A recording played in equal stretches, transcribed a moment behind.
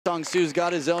Sang-soo's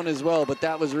got his own as well, but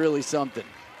that was really something.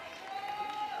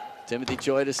 Timothy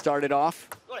Choi to start it off.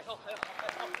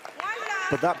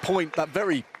 But that point, that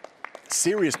very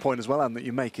serious point as well, Anne, that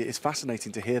you make, it is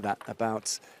fascinating to hear that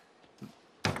about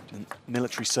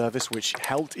military service, which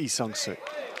helped Lee Sang-soo.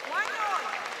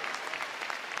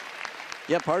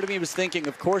 Yeah, part of me was thinking,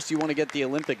 of course you want to get the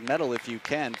Olympic medal if you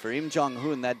can. For Im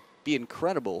Jong-hoon, that'd be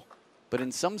incredible. But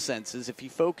in some senses, if he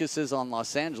focuses on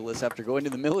Los Angeles after going to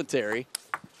the military,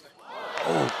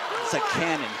 oh, it's a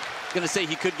cannon. I'm going to say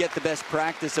he could get the best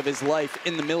practice of his life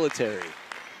in the military.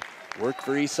 Work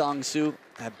for Lee Sang-soo,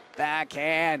 a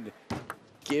backhand.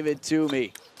 Give it to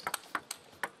me.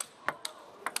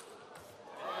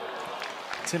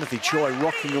 Timothy Choi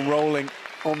rocking and rolling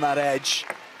on that edge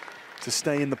to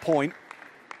stay in the point.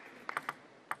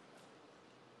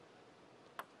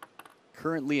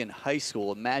 Currently in high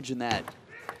school, imagine that.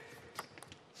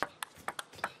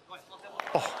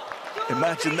 Oh,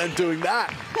 imagine them doing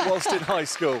that whilst in high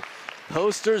school.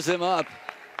 Posters him up.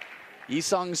 Lee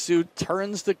Sang-soo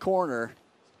turns the corner.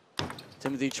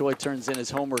 Timothy Choi turns in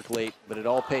his homework late, but it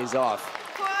all pays off.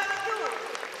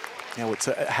 Yeah, well,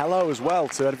 hello as well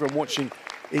to everyone watching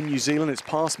in New Zealand. It's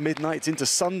past midnight, it's into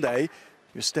Sunday.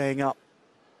 You're staying up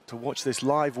to watch this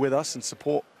live with us and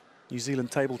support New Zealand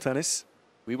table tennis.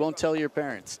 We won't tell your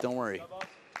parents, don't worry.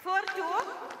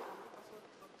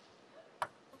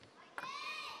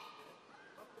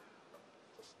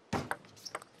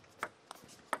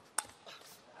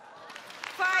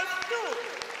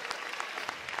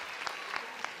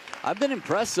 I've been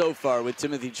impressed so far with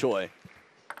Timothy Choi.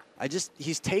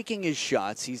 He's taking his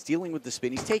shots, he's dealing with the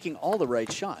spin, he's taking all the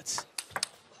right shots.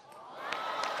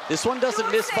 This one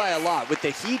doesn't miss by a lot. With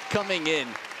the heat coming in,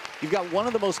 you've got one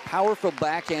of the most powerful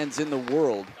backhands in the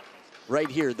world right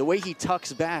here. The way he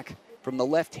tucks back from the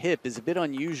left hip is a bit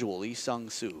unusual, Lee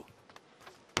Sang-soo.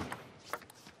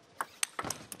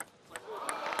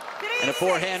 And a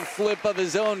forehand flip of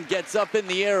his own gets up in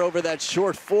the air over that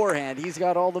short forehand. He's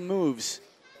got all the moves.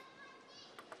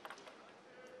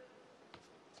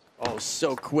 Oh,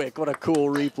 so quick. What a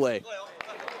cool replay.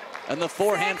 And the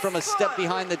forehand from a step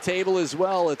behind the table as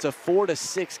well. It's a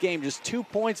 4-6 game, just 2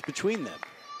 points between them.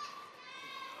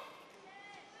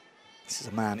 This is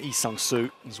a man, Lee Sang-soo,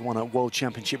 who's won a World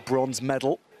Championship bronze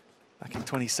medal back in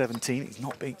 2017. He's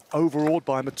not being overawed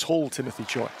by him at all, Timothy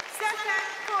Choi.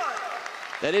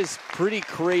 That is pretty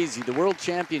crazy. The World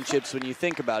Championships, when you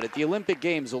think about it, the Olympic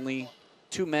Games, only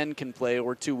 2 men can play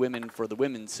or 2 women for the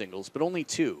women's singles, but only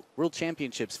 2. World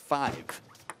Championships, 5.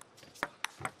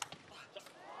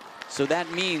 So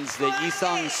that means that Lee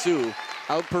Sang-soo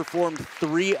outperformed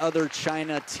 3 other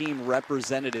China team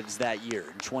representatives that year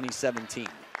in 2017.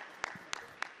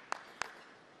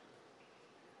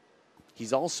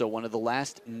 He's also one of the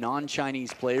last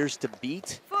non-Chinese players to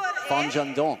beat Fan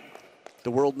Jiandong,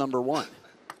 the world #1.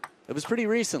 It was pretty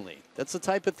recently. That's the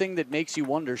type of thing that makes you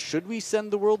wonder, should we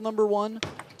send the world #1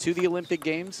 to the Olympic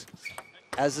Games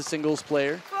as a singles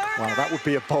player? Wow, that would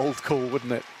be a bold call,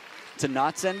 wouldn't it? To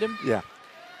not send him? Yeah.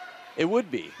 It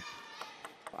would be.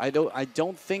 I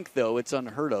don't think, though, it's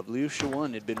unheard of. Liu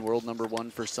Shiwen had been world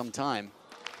 #1 for some time.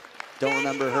 Don't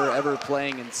remember her ever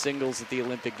playing in singles at the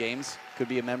Olympic Games. Could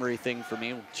be a memory thing for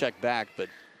me. We'll check back, but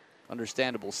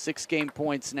understandable. 6 game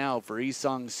points now for Lee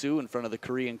Sang-soo in front of the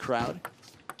Korean crowd.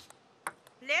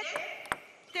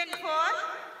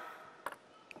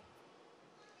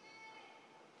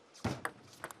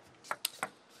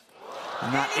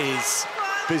 And that is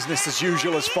business as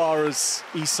usual as far as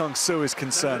Lee Sang-soo is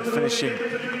concerned, finishing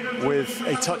with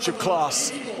a touch of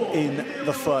class in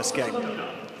the first game.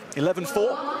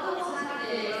 11-4.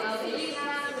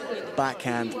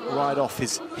 Backhand right off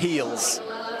his heels.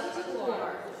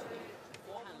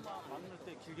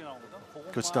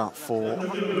 Good start for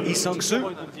Lee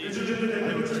Sang-soo,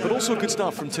 but also a good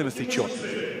start from Timothy Choi.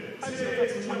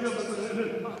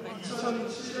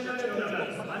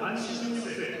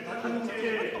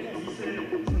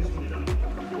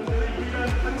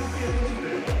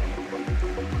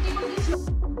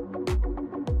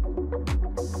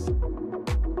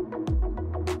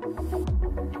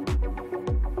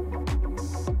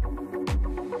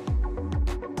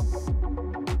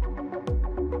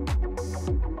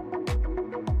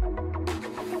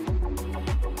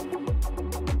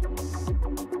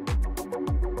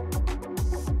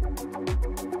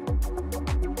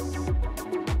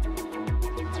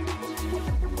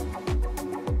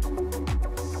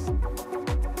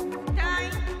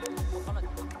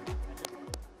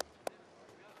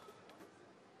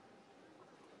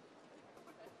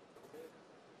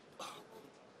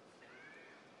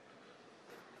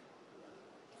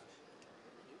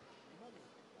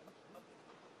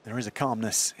 There is a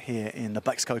calmness here in the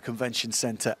Bexco Convention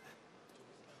Center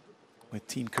with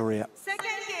Team Korea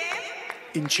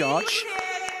in charge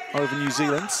over New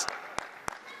Zealand.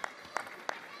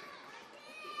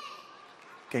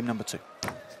 Game number 2.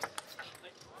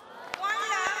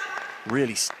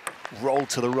 Really rolled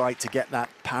to the right to get that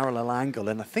parallel angle,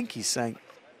 and I think he's saying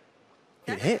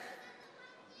it hit.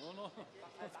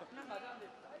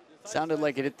 Sounded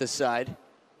like it hit the side.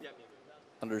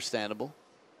 Understandable.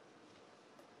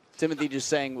 Timothy just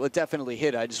saying, well, it definitely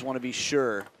hit. I just want to be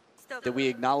sure that we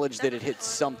acknowledge that it hit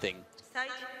something.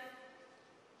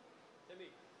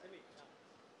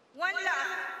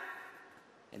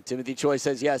 And Timothy Choi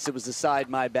says, yes, it was the side,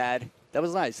 my bad. That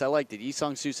was nice. I liked it. Lee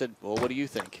Sung-soo said, well, what do you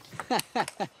think?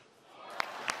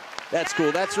 That's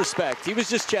cool. That's respect. He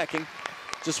was just checking.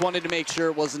 Just wanted to make sure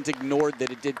it wasn't ignored that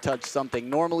it did touch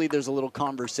something. Normally, there's a little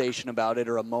conversation about it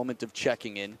or a moment of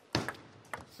checking in.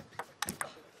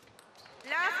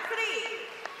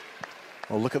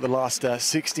 Well, look at the last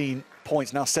 16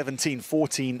 points, now 17,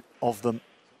 14 of them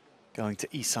going to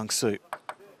Lee Sung-soo.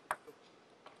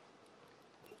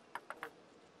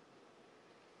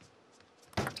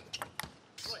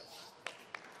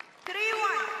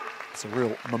 It's a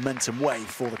real momentum wave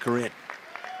for the Korean.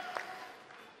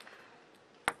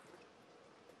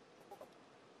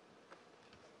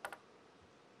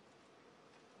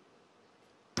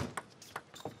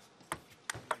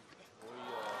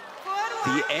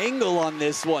 The angle on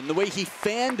this one, the way he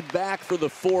fanned back for the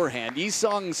forehand, Lee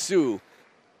Sung-soo,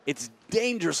 it's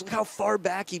dangerous. Look how far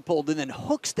back he pulled and then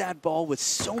hooks that ball with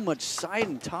so much side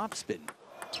and topspin.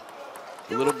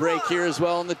 A little break here as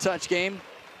well in the touch game.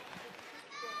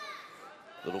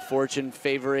 Little fortune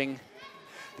favoring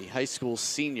the high school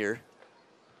senior.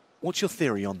 What's your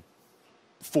theory on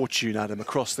fortune, Adam,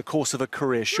 across the course of a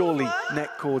career? Surely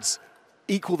net chords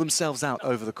equal themselves out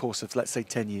over the course of, let's say,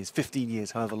 10 years, 15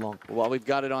 years, however long. Well, we've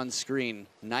got it on screen.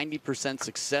 90%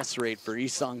 success rate for Lee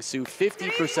Sung-soo,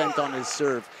 50% on his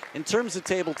serve. In terms of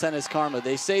table tennis karma,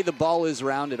 they say the ball is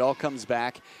round, it all comes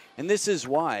back. And this is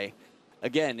why,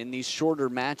 again, in these shorter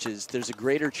matches, there's a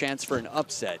greater chance for an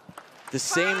upset. The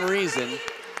same reason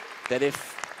that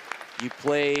if you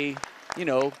play, you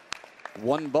know,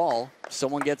 one ball,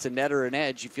 someone gets a net or an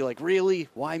edge, you feel like, really?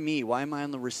 Why me? Why am I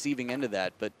on the receiving end of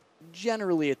that? But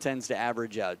generally it tends to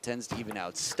average out, tends to even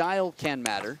out. Style can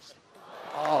matter.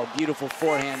 Oh, beautiful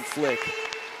forehand flick.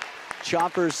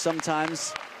 Choppers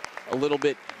sometimes a little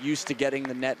bit used to getting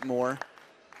the net more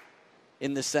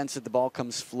in the sense that the ball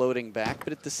comes floating back,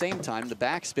 but at the same time, the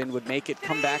backspin would make it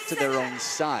come back to their own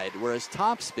side, whereas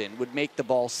topspin would make the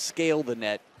ball scale the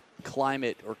net, climb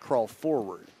it, or crawl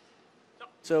forward.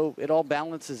 So it all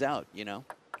balances out, you know?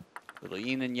 Little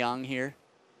yin and yang here.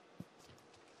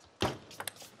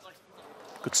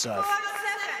 Good serve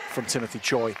from Timothy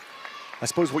Choi. I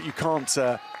suppose what you can't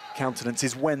countenance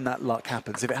is when that luck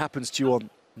happens. If it happens to you on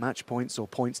match points or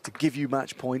points to give you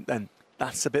match point, then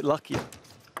that's a bit luckier.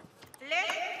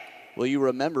 Well, you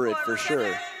remember it for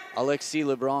sure. Alexis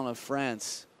Lebrun of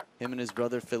France, him and his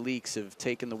brother Felix have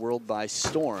taken the world by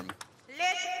storm.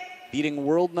 Beating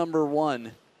world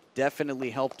 #1 definitely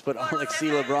helped put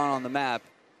Alexis Lebrun on the map.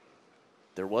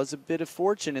 There was a bit of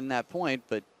fortune in that point,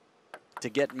 but to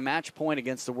get match point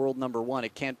against the world #1,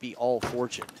 it can't be all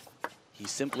fortune. He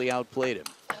simply outplayed him.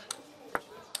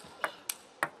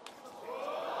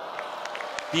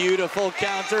 Beautiful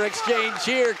counter exchange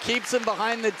here, keeps him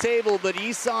behind the table, but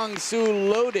Lee Sung-soo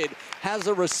loaded, has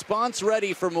a response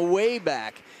ready from way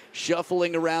back,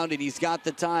 shuffling around, and he's got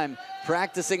the time,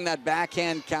 practicing that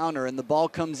backhand counter, and the ball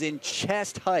comes in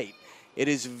chest height. It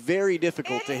is very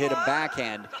difficult to hit a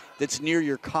backhand that's near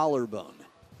your collarbone.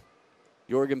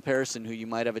 Jorgen Persson, who you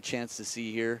might have a chance to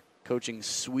see here, coaching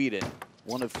Sweden,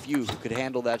 one of few who could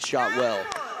handle that shot well.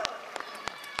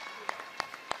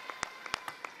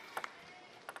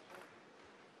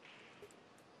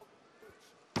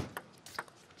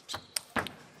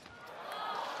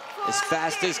 As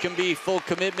fast as can be, full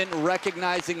commitment,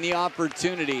 recognizing the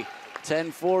opportunity.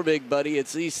 10-4, big buddy.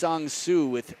 It's Lee Sung-soo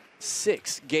with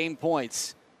 6 game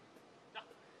points.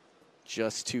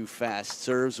 Just too fast.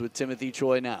 Serves with Timothy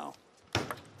Choi now.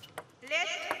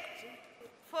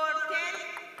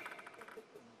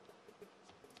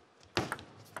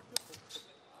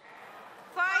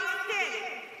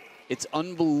 It's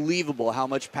unbelievable how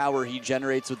much power he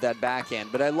generates with that backhand,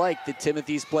 but I like that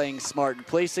Timothy's playing smart and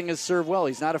placing his serve well.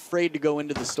 He's not afraid to go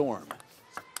into the storm.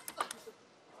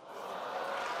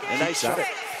 A nice shot.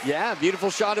 Yeah, beautiful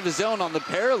shot of his own on the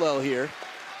parallel here.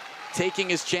 Taking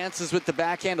his chances with the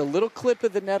backhand, a little clip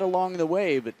of the net along the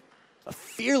way, but a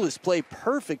fearless play,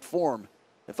 perfect form.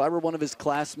 If I were one of his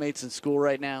classmates in school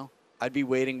right now, I'd be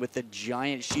waiting with a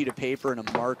giant sheet of paper and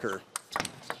a marker.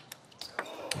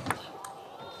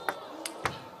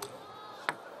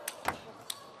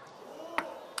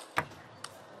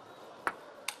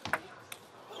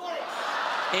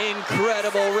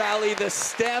 Incredible rally, the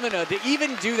stamina to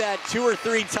even do that 2 or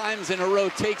 3 times in a row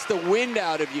takes the wind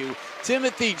out of you.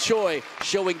 Timothy Choi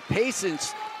showing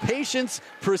patience,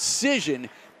 precision,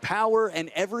 power, and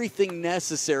everything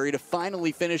necessary to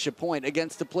finally finish a point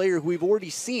against a player who we've already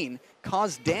seen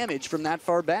cause damage from that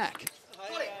far back.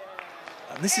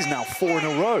 And this is now 4 in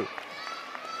a row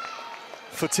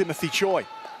for Timothy Choi.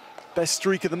 Best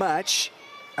streak of the match,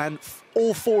 and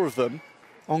all 4 of them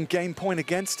on game point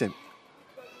against him.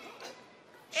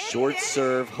 Short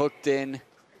serve, hooked in.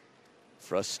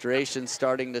 Frustration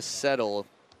starting to settle.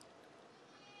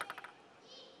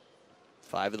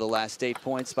 5 of the last 8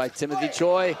 points by Timothy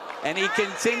Choi, and he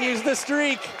continues the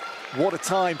streak. What a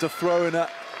time to throw in a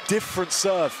different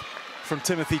serve from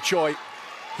Timothy Choi.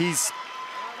 He's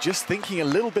just thinking a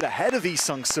little bit ahead of Lee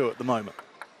Sung-soo at the moment.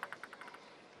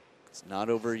 It's not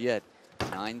over yet.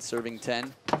 9 serving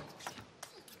 10.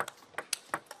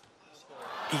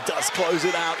 He does close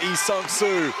it out, Lee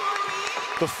Sung-soo.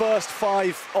 The first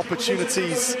 5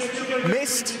 opportunities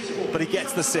missed, but he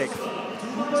gets the 6th.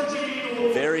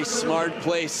 Very smart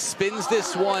play, spins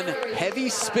this one, heavy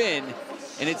spin,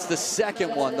 and it's the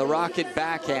second one, the rocket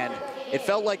backhand. It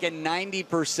felt like a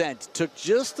 90%, took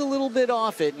just a little bit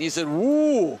off it, and he said,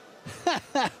 woo,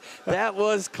 that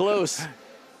was close.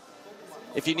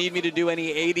 If you need me to do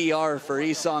any ADR for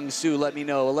Lee Sung-soo, let me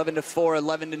know. 11-4,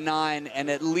 11-9, and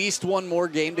at least one more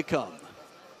game to come.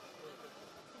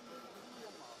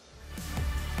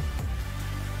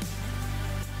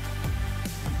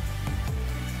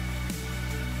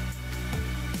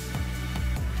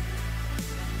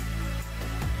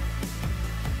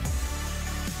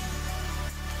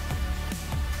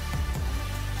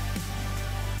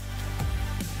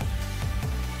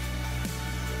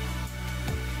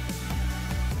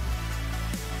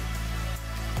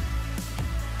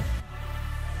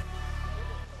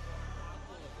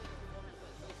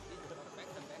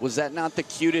 Was that not the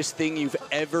cutest thing you've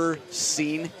ever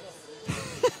seen?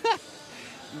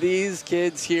 These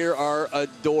kids here are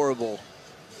adorable.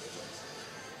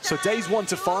 So days 1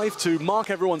 to 5, to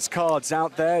mark everyone's cards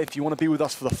out there. If you want to be with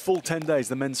us for the full 10 days,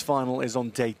 the men's final is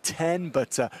on day 10,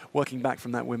 but working back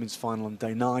from that women's final on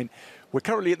day 9. We're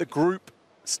currently at the group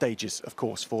stages, of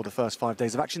course, for the first 5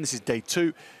 days of action. This is day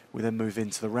 2. We then move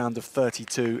into the round of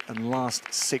 32 and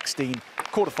last 16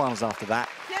 quarterfinals after that.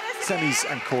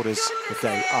 Semis and quarters the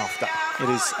day after. It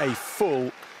is a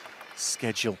full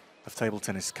schedule of table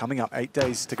tennis coming up. 8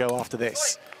 days to go after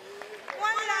this.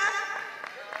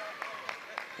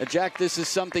 Jack, this is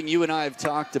something you and I have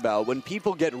talked about. When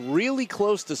people get really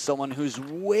close to someone who's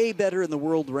way better in the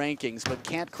world rankings but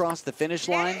can't cross the finish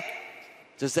line,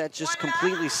 does that just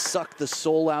completely suck the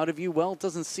soul out of you? Well, it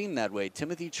doesn't seem that way.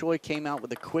 Timothy Choi came out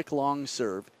with a quick long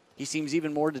serve. He seems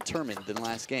even more determined than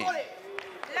last game.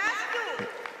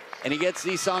 And he gets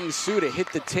Lee Sung-soo to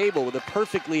hit the table with a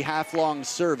perfectly half-long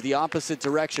serve, the opposite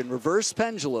direction. Reverse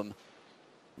pendulum.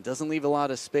 Doesn't leave a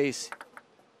lot of space.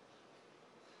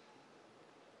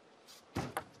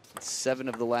 7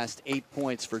 of the last 8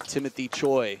 points for Timothy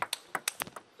Choi.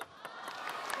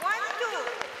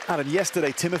 Adam,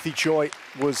 yesterday Timothy Choi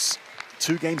was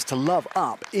 2 games to love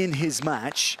up in his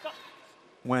match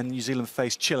when New Zealand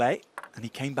faced Chile, and he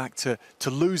came back to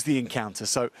lose the encounter.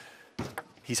 So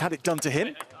he's had it done to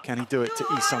him. Can he do it to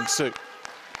Lee Sung-soo?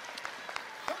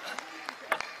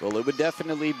 Well, it would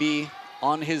definitely be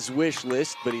on his wish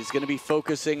list, but he's going to be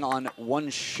focusing on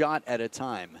 1 shot at a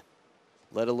time,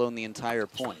 let alone the entire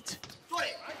point.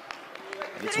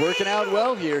 And it's working out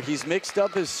well here. He's mixed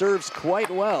up his serves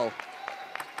quite well.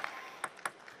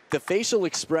 The facial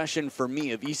expression for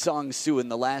me of Lee Sung-soo in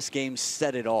the last game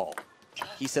said it all.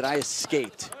 He said, I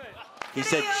escaped. He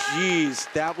said, geez,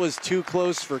 that was too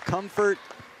close for comfort.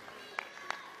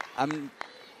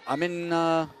 I'm in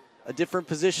a different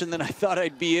position than I thought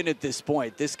I'd be in at this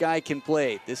point. This guy can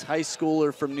play. This high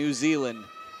schooler from New Zealand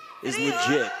is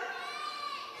legit.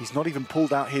 He's not even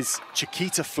pulled out his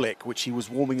Chiquita flick, which he was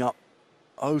warming up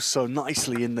oh so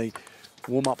nicely in the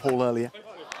warm-up hall earlier.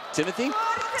 Timothy?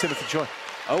 Timothy Choi.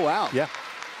 Oh, wow. Yeah,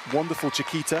 wonderful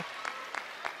Chiquita.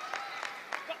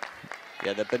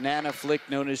 Yeah, the banana flick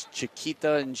known as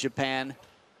Chiquita in Japan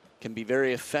can be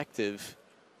very effective.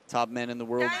 Top men in the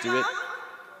world do it.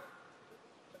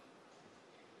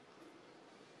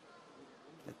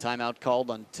 A timeout called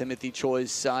on Timothy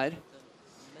Choi's side.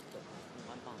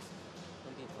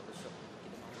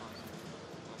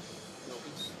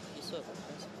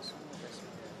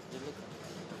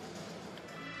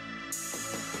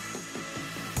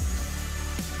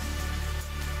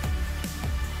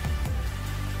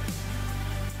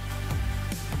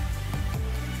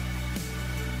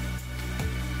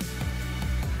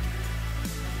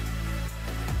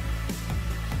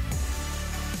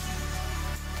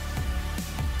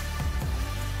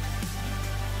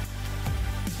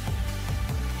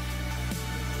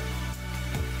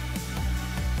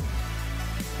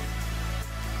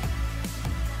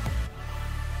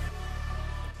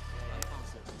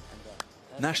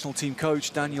 national team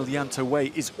coach Daniel Yanto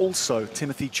Wei is also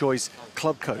Timothy Choi's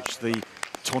club coach. The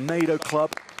Tornado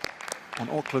Club on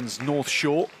Auckland's North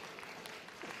Shore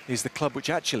is the club which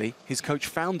actually his coach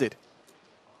founded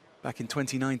back in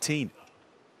 2019.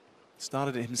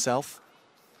 Started it himself.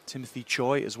 Timothy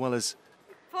Choi as well as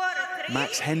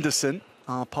Max Henderson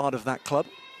are part of that club.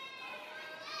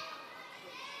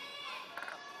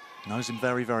 Knows him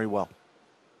very, very well.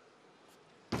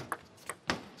 3-5.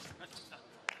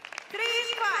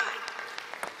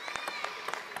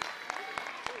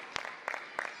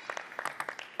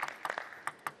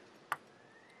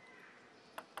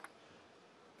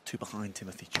 Two behind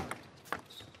Timothy Choi.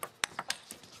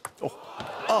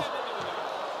 Oh,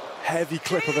 heavy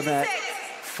clip of the net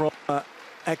from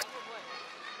X.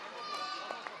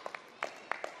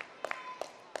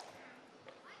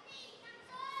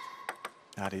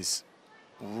 That is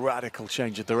radical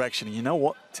change of direction. And you know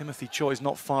what? Timothy Choi is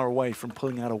not far away from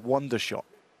pulling out a wonder shot.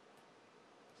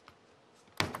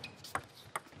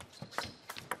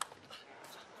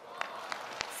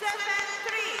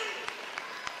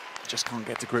 Just can't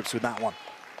get to grips with that one.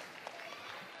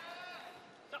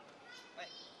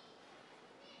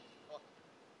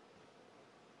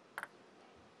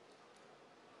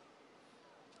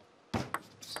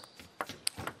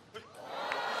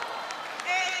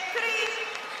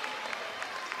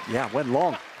 Yeah, went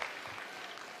long.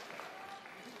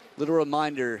 Little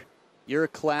reminder, you're a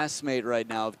classmate right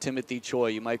now of Timothy Choi.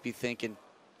 You might be thinking,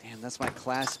 damn, that's my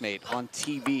classmate on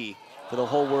TV for the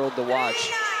whole world to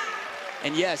watch.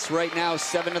 And yes, right now,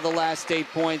 7 of the last 8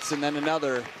 points and then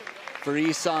another for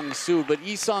Lee Sang-soo. But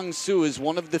Lee Sang-soo is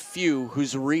one of the few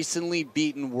who's recently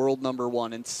beaten world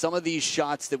 #1. And some of these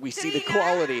shots that we see, the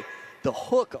quality, the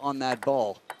hook on that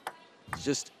ball, is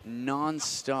just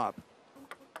non-stop.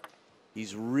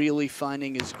 He's really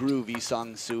finding his groove, Lee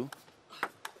Sang-soo.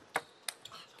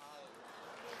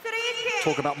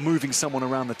 Talk about moving someone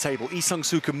around the table. Lee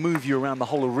Sang-soo can move you around the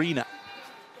whole arena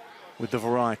with the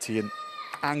variety and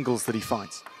angles that he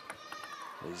finds.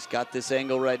 He's got this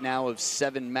angle right now of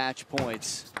 7 match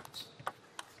points.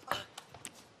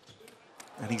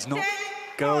 And he's not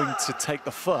going to take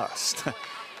the first.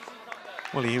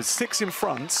 Well, he was 6 in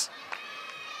front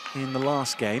in the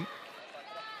last game.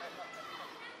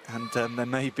 And there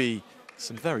may be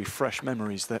some very fresh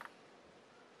memories that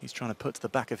he's trying to put to the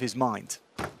back of his mind.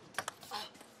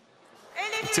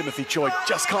 Timothy Choi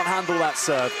just can't handle that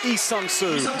serve. Lee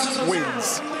Sang-soo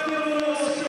wins.